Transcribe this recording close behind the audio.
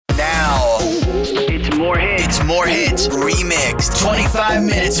More hits, remixed, 25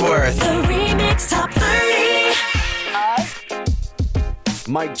 minutes worth. The Remix Top 30.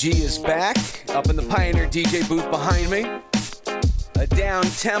 Mike G is back, up in the Pioneer DJ booth behind me. A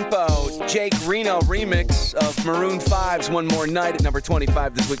down-tempo Jake Reno remix of Maroon 5's One More Night at number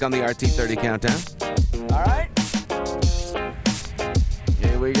 25 this week on the RT30 Countdown. All right.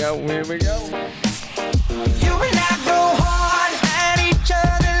 Here we go. You and I go hard at each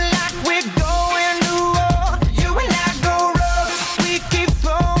other like we're going to war. You and I go rough, we keep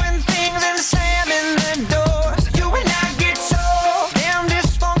throwing things and slamming the doors. You and I get so damn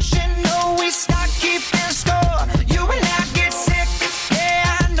dysfunctional, we start keeping score. You and I get sick,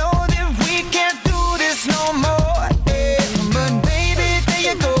 yeah, I know that we can't do this no more. Yeah. But baby, there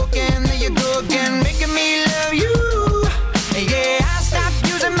you go again, making me love you. Yeah, I stopped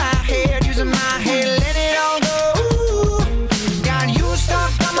using my head, let it all go. Got you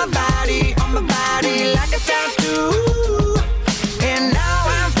stuck on my body like a tattoo. And now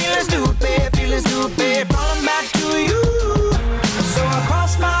I'm feeling stupid, falling back to you. So I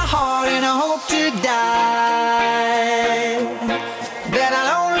cross my heart and I hope to die, that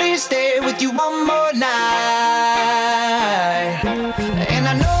I'll only stay with you one more night. And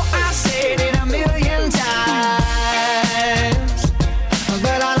I know I said it a million times,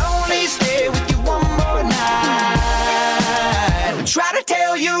 but I'll only stay with you one more night. Try to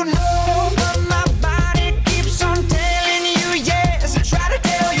tell you no, but my body keeps on telling you yes. Try to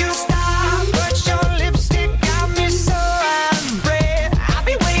tell you stop, but your lipstick got me so out of breath. I'll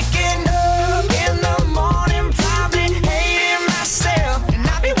be waking up in the morning, probably hating myself. And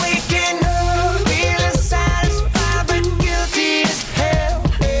I'll be waking up feeling satisfied, but guilty as hell.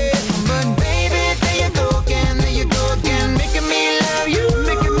 Yeah. But baby, there you go again, making me love you.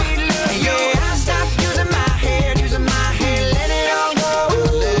 Yeah, I stopped using my head, let it all go.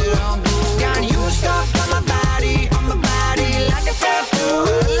 Got you stuck on my body like a tattoo,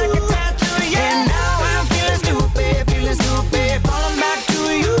 yeah. And now I'm feeling stupid, falling back to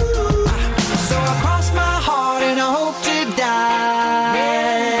you. So I cross my heart and I hope to die,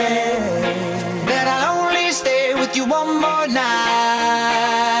 that I'll only stay with you one more night.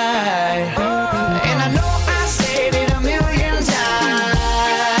 And I know I said it a million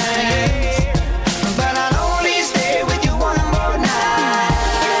times, but I'll only stay with you one more night.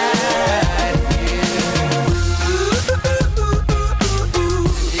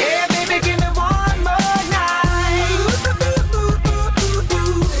 Yeah, baby, give me one more night.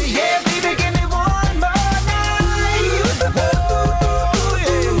 Yeah, baby, give me one more night.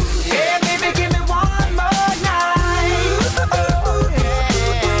 Yeah, baby, give me one more night.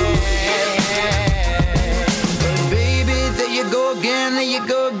 Baby, there you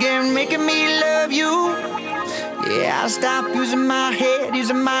go again, making me love you. Yeah, I'll stop using my head,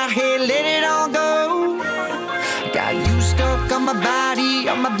 let it all go. Got you stuck on my body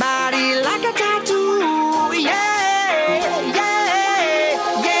like a tattoo, yeah.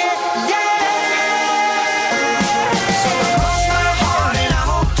 So I cross my heart and I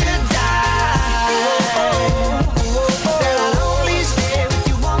hope to die, that I'll only stay with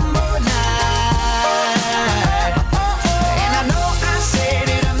you one more night. And I know I said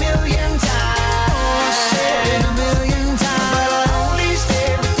it a million times, but I'll only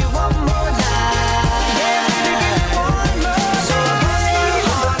stay with you one more night. Yeah, baby, give me one more. So I cross my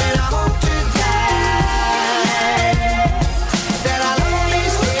heart and I hope to die, that I'll only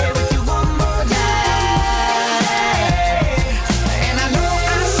stay with you one more night. And I know I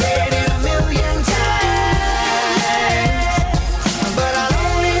said it a million times, but I'll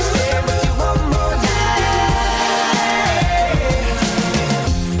only stay with you one more night.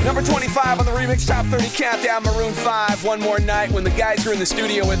 Number 25 on the Remix Top 30 Countdown, Maroon 5, One More Night. When the guys were in the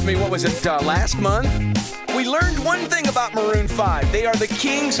studio with me, what was it, last month? We learned one thing about Maroon 5. They are the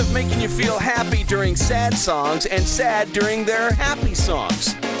kings of making you feel happy during sad songs and sad during their happy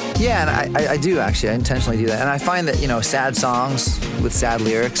songs. Yeah, and I do actually. I intentionally do that. And I find that, sad songs with sad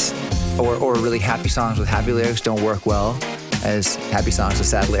lyrics or really happy songs with happy lyrics don't work well as happy songs with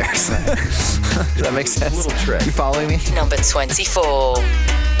sad lyrics. Does that make sense? A little trick. You following me? Number 24.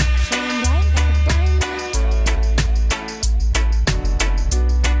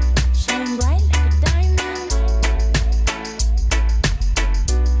 Shine bright like a diamond.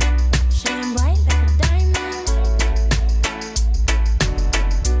 Shine bright like a diamond.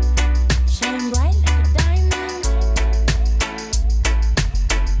 Shine bright like a diamond.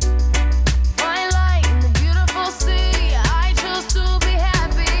 Fine light in the beautiful sea. I chose to be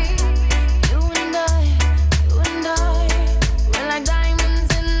happy. You and I, we're like diamonds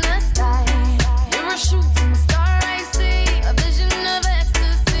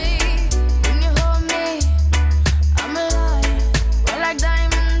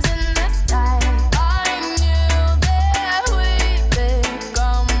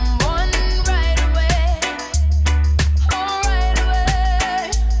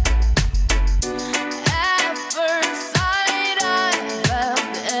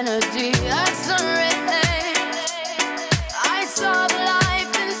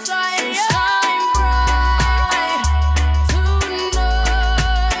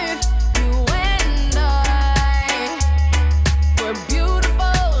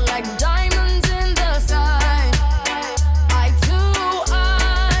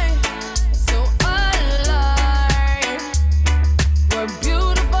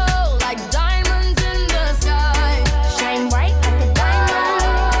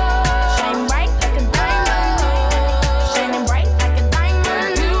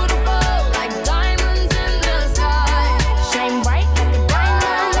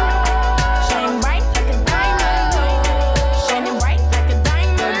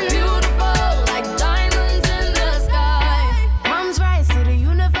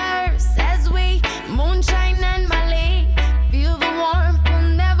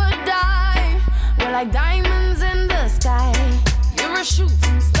like diamonds in the sky. You're a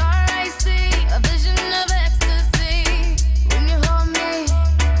shooting star, I see, a vision of ecstasy. When you hold me,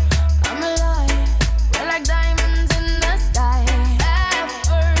 I'm alive. We're like diamonds in the sky. At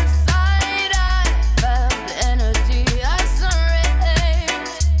first sight, I felt the energy. I surrendered.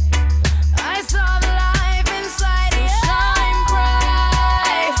 I saw the life inside you shine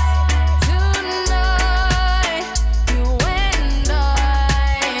bright. Tonight, you and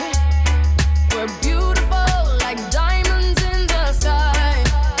I, we're beautiful like diamonds in the sky.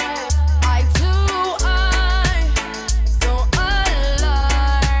 Eye to eye, so alive.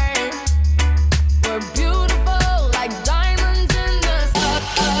 We're beautiful like diamonds in the sky.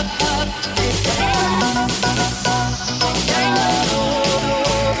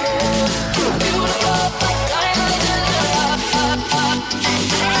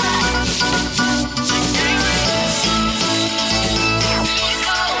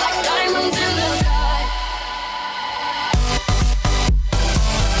 Diamonds in the sky.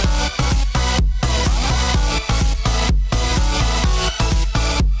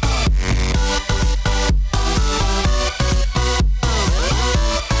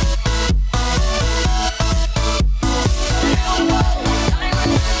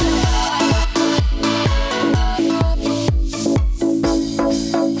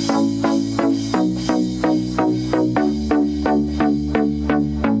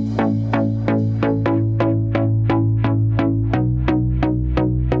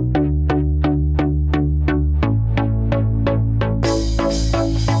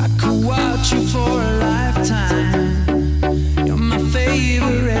 I could watch you for a lifetime. You're my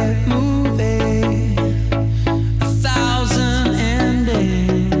favorite movie. 1,000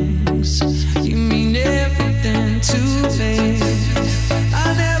 endings. You mean everything to me.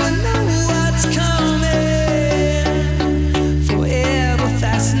 I never know what's coming. Forever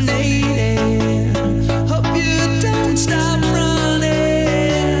fascinating. Hope you don't stop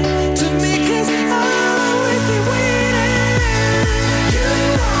running to me, 'cause I'll always be waiting. You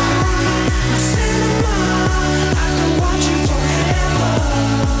are my cinema. I could watch you forever.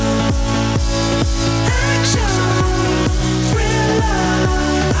 Action, thriller.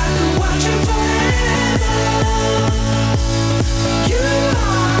 I could watch you forever. You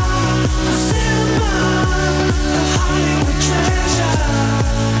are my cinema, a Hollywood treasure.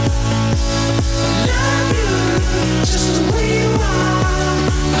 Love you just the way you are.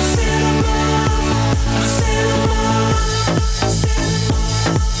 My cinema, my cinema.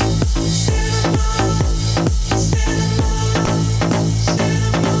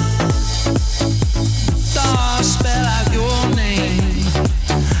 Stars spell out your name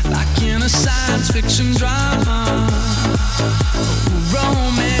like in a science fiction drama.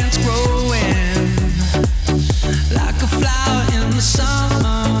 Romance growing like a flower in the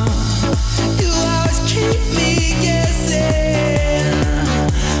summer. You always keep me guessing.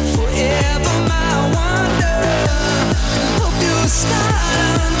 Forever my wonder. Hope you start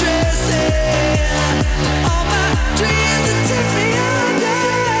undressing all my dreams and take me under.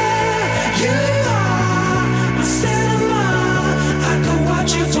 You are my cinema. I could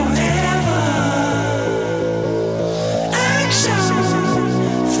watch you forever. Action,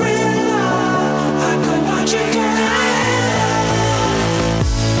 thriller. I could watch you forever.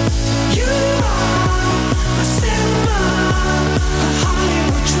 You are my cinema, a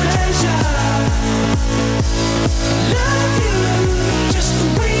Hollywood treasure. Love you just the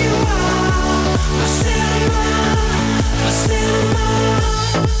way you are. My cinema, my cinema,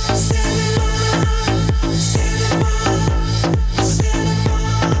 cinema, cinema, cinema,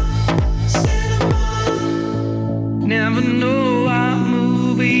 cinema. Never know what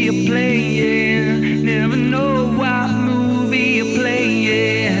movie you're playing. Never know what movie you're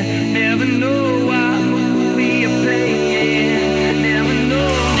playing. Never know what movie you're playing. Never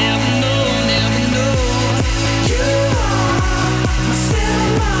know, never know, never know. You are my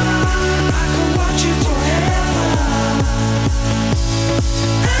cinema. I could watch you forever.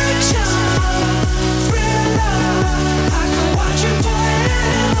 Action, thriller. I could watch you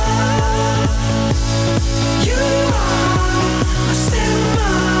forever. You are my cinema,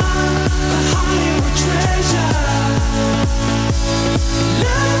 a Hollywood treasure.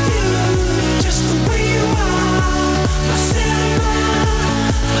 Love you just the way you are. My cinema,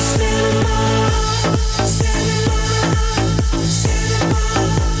 my cinema, cinema, cinema,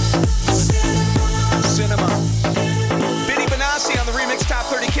 Cinema. Benny Benassi on the Remix Top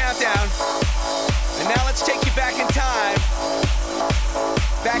 30 Countdown. And now let's take you back in time.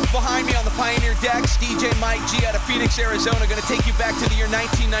 Back behind me on the Pioneer decks, DJ Mike G out of Phoenix, Arizona, going to take you back to the year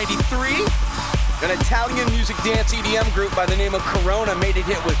 1993. An Italian music dance EDM group by the name of Corona made it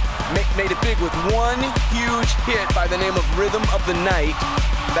big with one huge hit by the name of Rhythm of the Night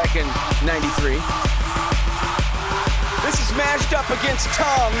back in '93. This is Mashed Up Against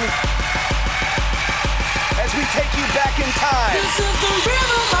Tongue as we take you back in time. This is the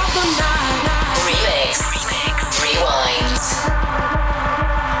rhythm of the night. Remix. Rewind.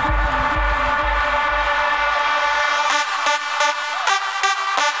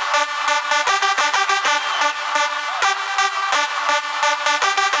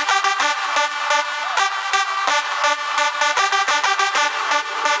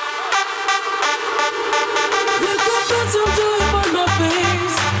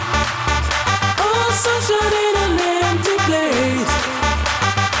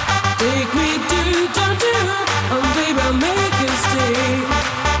 Take me to Tattoo, baby, make it stay.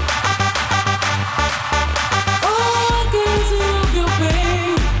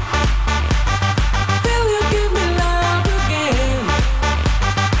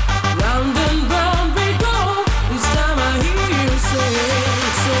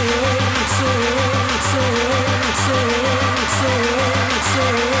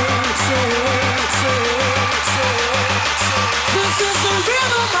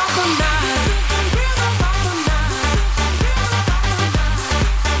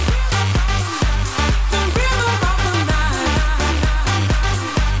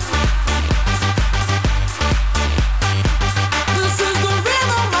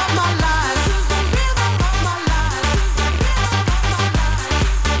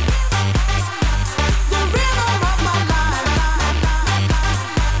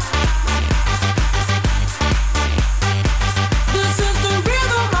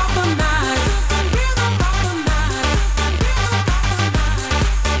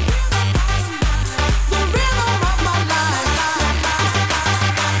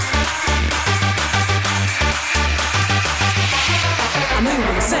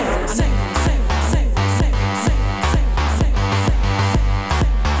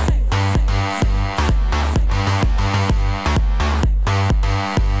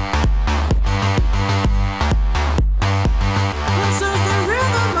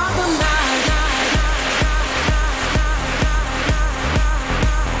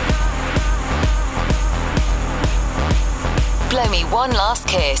 Blow Me One Last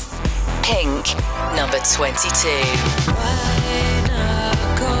Kiss. Pink, number 22. White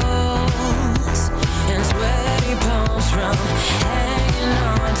knuckles and sweaty palms from hanging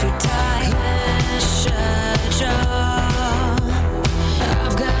on too tight. Clench jaw.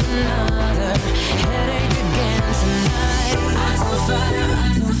 I've got another headache again tonight. Eyes on fire,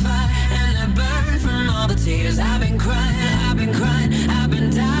 and I burn from all the tears. I've been crying, I've been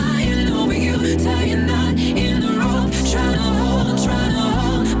dying over you, tying knot in the rope, trying to hold,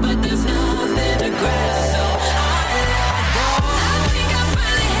 but there's nothing to grasp, so I let go. I think I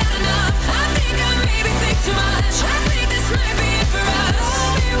finally had enough. I think I maybe think too much. I think this might be it for us.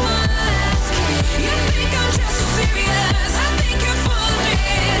 Hold me one last kiss. You think I'm just so serious? I think you're full of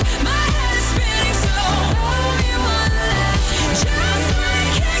it. My head is spinning, so hold me one last kiss. Just when I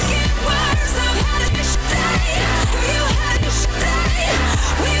can't get words, I've had a day. You had a day.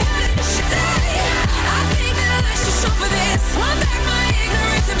 We had a day. I think that life's too short for this. Want back my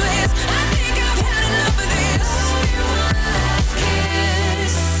ignorance and bliss. I think I've had enough of this. Hold me one last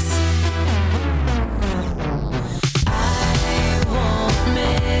kiss. I won't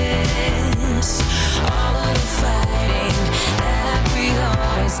miss all of the fighting that we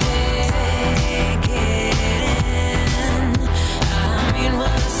always did. Take it in. I mean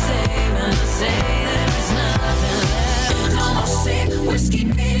what I say when I say there's nothing left. No more sick whiskey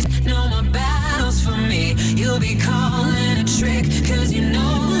days, no more battles for me. You'll be calling a trick, cause you no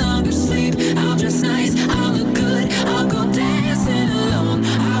longer sleep. I'll dress nice, I'll look good, I'll go dancing alone.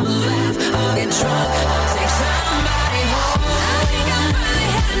 I will laugh, I'll get drunk, I'll take somebody home. I think I finally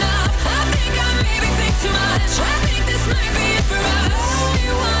had enough. I think I maybe think too much. I think this might be it for us. Hold me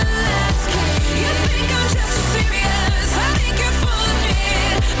one last kiss. You think I'm just so serious? I think you're full of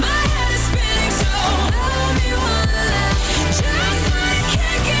it. My head is spinning, so hold me one last kiss. Just when I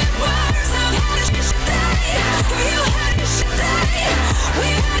can't get words, I've had a day. You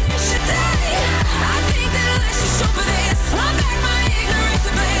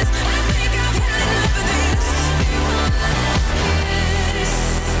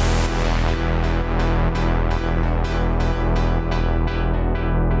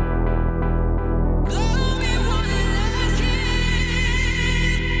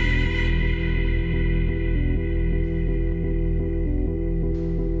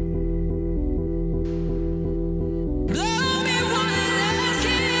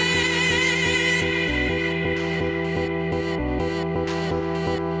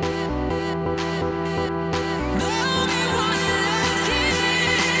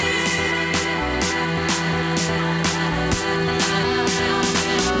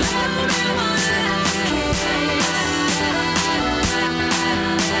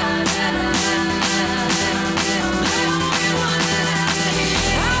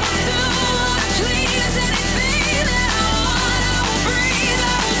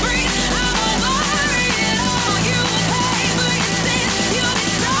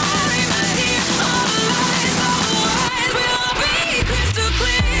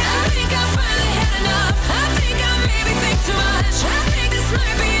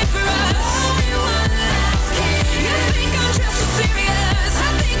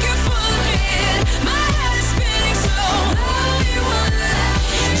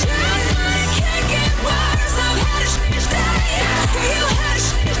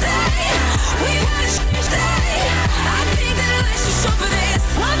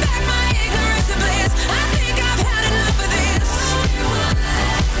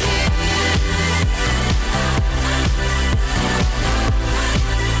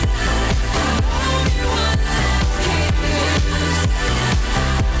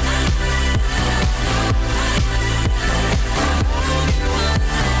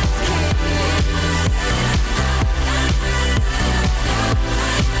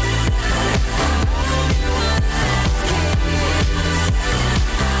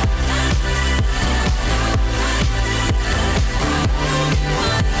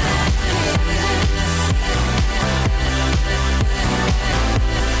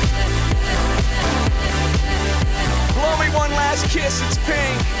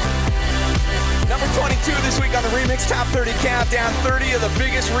Remix Top 30 Countdown, 30 of the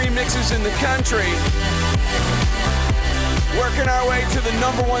biggest remixes in the country. Working our way to the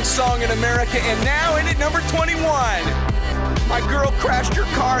number one song in America, and now in at number 21. My girl crashed her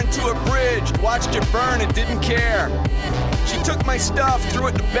car into a bridge, watched it burn and didn't care. She took my stuff, threw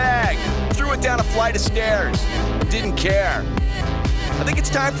it in a bag, threw it down a flight of stairs, didn't care. I think it's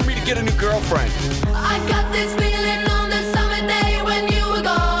time for me to get a new girlfriend. I got this feeling on the summer day when you were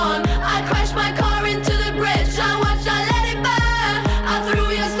gone. I crashed my car into the bridge. I watched, I let it burn. I threw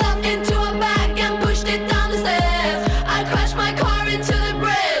your stuff into a bag and pushed it down the stairs. I crashed my car into the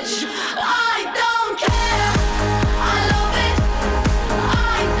bridge. I don't care. I love it.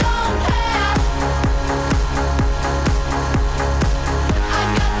 I don't care. I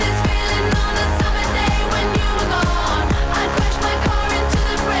got this feeling on the summer day when you were gone. I crashed my car into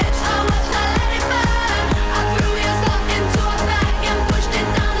the bridge. I watched, I let it burn. I threw your stuff into a bag and pushed it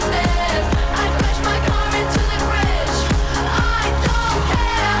down the stairs. I crashed my car into the bridge. I don't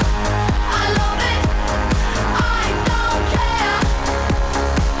care. I love it. I don't care.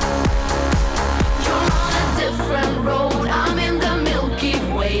 You're on a different road. I'm in the Milky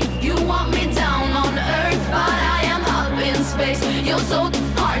Way. You want me down on Earth, but I am up in space. You're so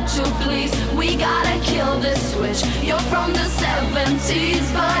hard to please. We gotta kill this switch. You're from the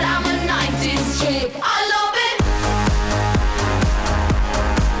 70s, but I'm a 90s chick. I love it.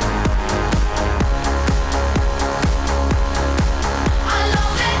 I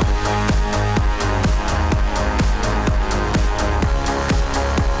love it.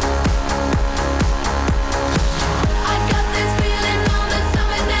 I got this feeling on the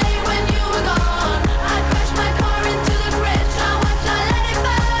summer day when you were gone. I crashed my car into the bridge. I watched, I let it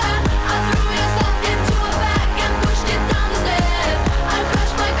burn. I threw your stuff into a bag and pushed it down the stairs. I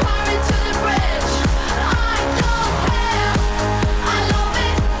crashed my car into the bridge. I don't care. I love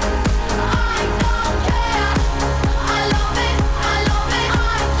it. I don't care. I love it. I love it. I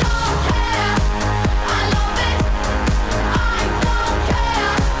don't care. I love it. I don't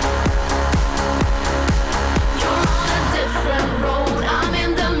care. You're on a different road. I'm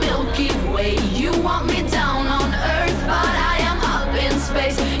in the Milky Way. You want me down on Earth, but I am up in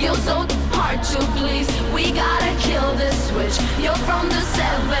space. You're so hard to please. We gotta kill this switch. You're from the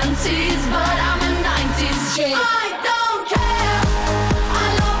 70s, but I'm a 90s chick. I don't care.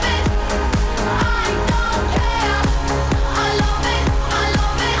 I love it. I don't care. I love it. I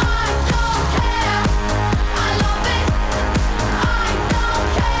love it. I don't care. I love it. I don't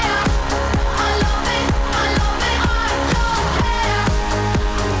care. I love it. I love it. I don't care.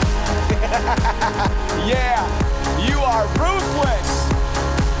 Yeah, you are ruthless.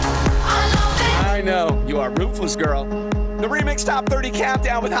 I love it. I know, you are ruthless, girl. The Remix Top 30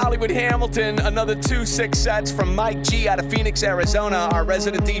 Countdown with Hollywood Hamilton. Another 2-6 sets from Mike G out of Phoenix, Arizona, our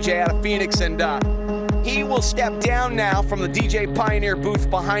resident DJ out of Phoenix. And he will step down now from the DJ Pioneer booth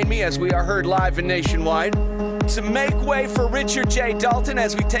behind me as we are heard live and nationwide to make way for Richard J. Dalton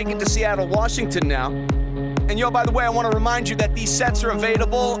as we take it to Seattle, Washington now. And yo, by the way, I want to remind you that these sets are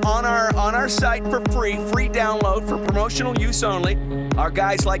available on our site for free download for promotional use only. Our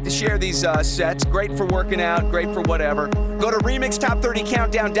guys like to share these sets. Great for working out, great for whatever. Go to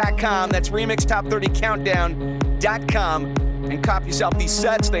remixtop30countdown.com. That's remixtop30countdown.com and cop yourself these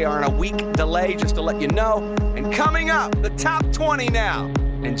sets. They are on a week delay, just to let you know. And coming up, the top 20 now.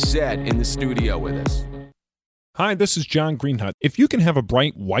 And Zed in the studio with us. Hi, this is John Greenhut. If you can have a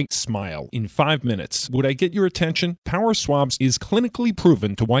bright white smile in 5 minutes, would I get your attention? Power Swabs is clinically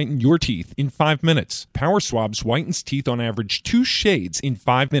proven to whiten your teeth in 5 minutes. Power Swabs whitens teeth on average 2 shades in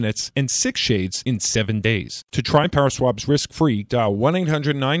 5 minutes and 6 shades in 7 days. To try Power Swabs risk-free, dial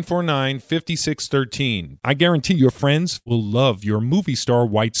 1-800-949-5613. I guarantee your friends will love your movie star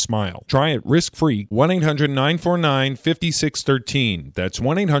white smile. Try it risk-free, 1-800-949-5613. That's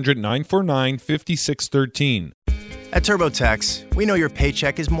 1-800-949-5613. At TurboTax, we know your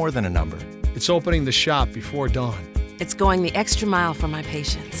paycheck is more than a number. It's opening the shop before dawn. It's going the extra mile for my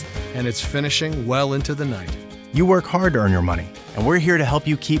patients. And it's finishing well into the night. You work hard to earn your money, and we're here to help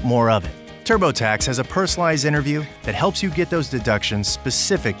you keep more of it. TurboTax has a personalized interview that helps you get those deductions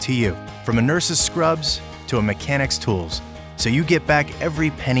specific to you, from a nurse's scrubs to a mechanic's tools, so you get back every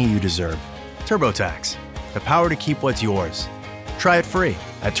penny you deserve. TurboTax, the power to keep what's yours. Try it free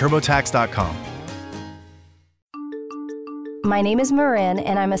at TurboTax.com. My name is Marin,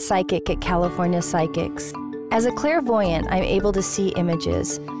 and I'm a psychic at California Psychics. As a clairvoyant, I'm able to see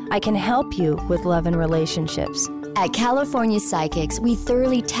images. I can help you with love and relationships. At California Psychics, we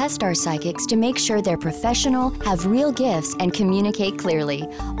thoroughly test our psychics to make sure they're professional, have real gifts, and communicate clearly.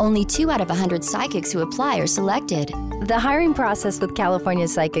 Only 2 out of 100 psychics who apply are selected. The hiring process with California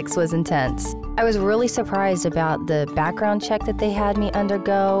Psychics was intense. I was really surprised about the background check that they had me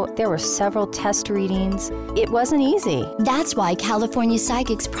undergo. There were several test readings. It wasn't easy. That's why California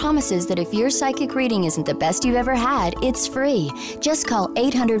Psychics promises that if your psychic reading isn't the best you've ever had, it's free. Just call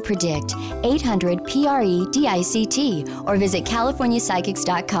 800-PREDICT, 800-PREDICT, or visit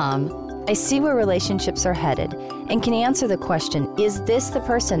CaliforniaPsychics.com. I see where relationships are headed and can answer the question, is this the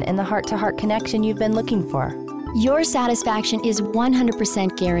person in the heart-to-heart connection you've been looking for? Your satisfaction is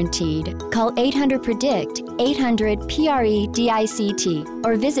 100% guaranteed. Call 800-PREDICT, 800-PREDICT,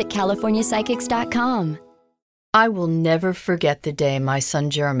 or visit CaliforniaPsychics.com. I will never forget the day my son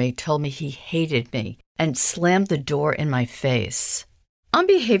Jeremy told me he hated me and slammed the door in my face. I'm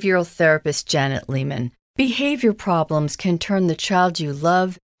behavioral therapist Janet Lehman. Behavior problems can turn the child you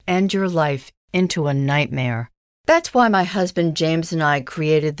love and your life into a nightmare. That's why my husband James and I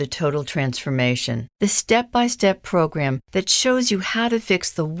created the Total Transformation, the step-by-step program that shows you how to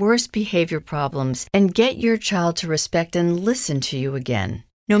fix the worst behavior problems and get your child to respect and listen to you again.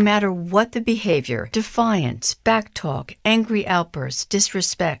 No matter what the behavior, defiance, backtalk, angry outbursts,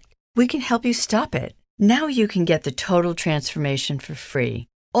 disrespect, we can help you stop it. Now you can get the Total Transformation for free.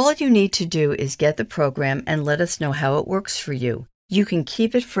 All you need to do is get the program and let us know how it works for you. You can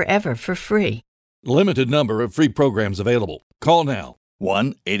keep it forever for free. Limited number of free programs available. Call now.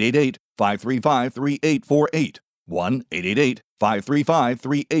 1-888-535-3848.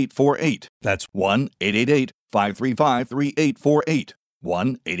 1-888-535-3848. That's 1-888-535-3848.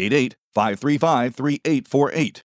 1-888-535-3848.